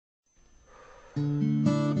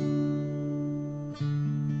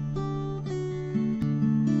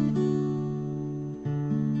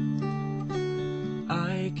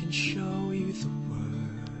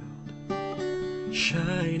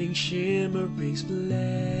Shimmering, shimmering,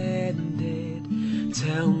 splendid.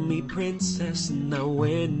 Tell me, princess, now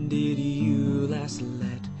when did you last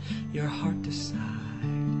let your heart decide?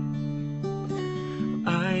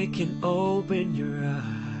 I can open your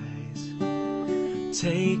eyes,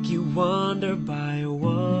 take you wonder by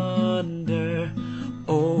wonder,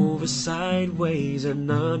 over, sideways,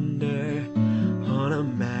 and under, on a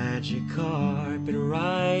magic carpet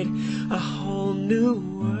ride, a whole new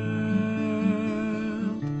world,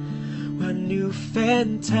 a new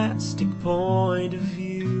fantastic point of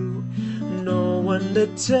view. No one to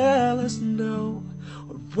tell us no,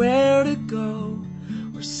 or where to go,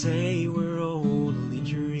 or say we're only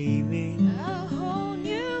dreaming. A whole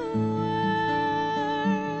new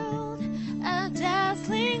world, a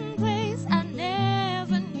dazzling place I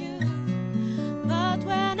never knew. But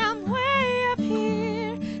when I'm way up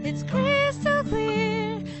here, it's crystal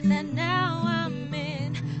clear that now I'm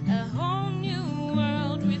in a whole new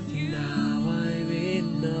world with you. Now I'm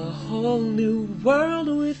in a whole new world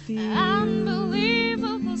with you.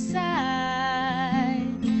 Unbelievable sight,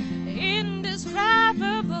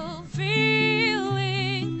 indescribable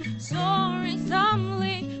feeling, soaring,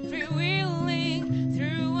 tumbling, freewheeling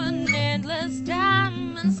through an endless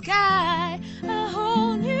diamond sky. A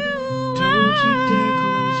whole new Don't you dare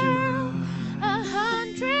close your world, eyes.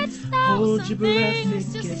 100,000 Hold your breath,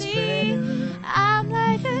 things it to gets see. better. I'm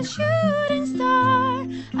like a shooting star,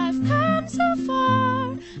 I've come so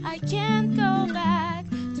far, I can't go back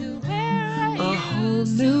to where A I whole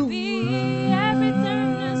used new to be.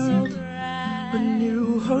 Everything is so world, bright, a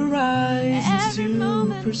new horizons every to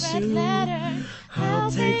moment red pursue. letter,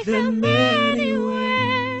 I'll take them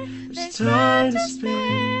anywhere. There's time to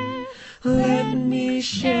spare. Let me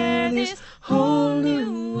share this whole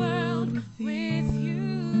new world with with you.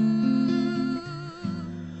 you.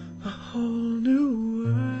 A whole new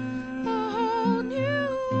world. A whole new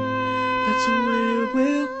That's world, where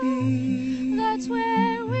we'll be. that's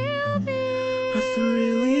where we'll be. A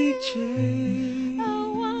thrilling chase. A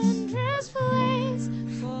wondrous place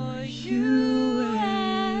for you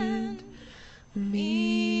and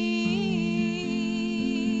me.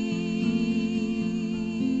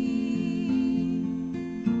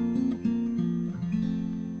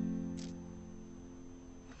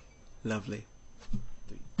 Lovely.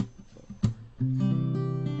 3, 4.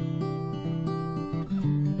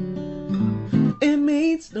 It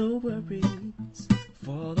means no worries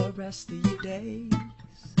for the rest of your days.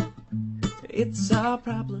 It's our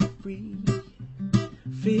problem-free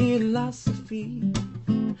philosophy.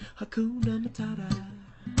 Hakuna Matata.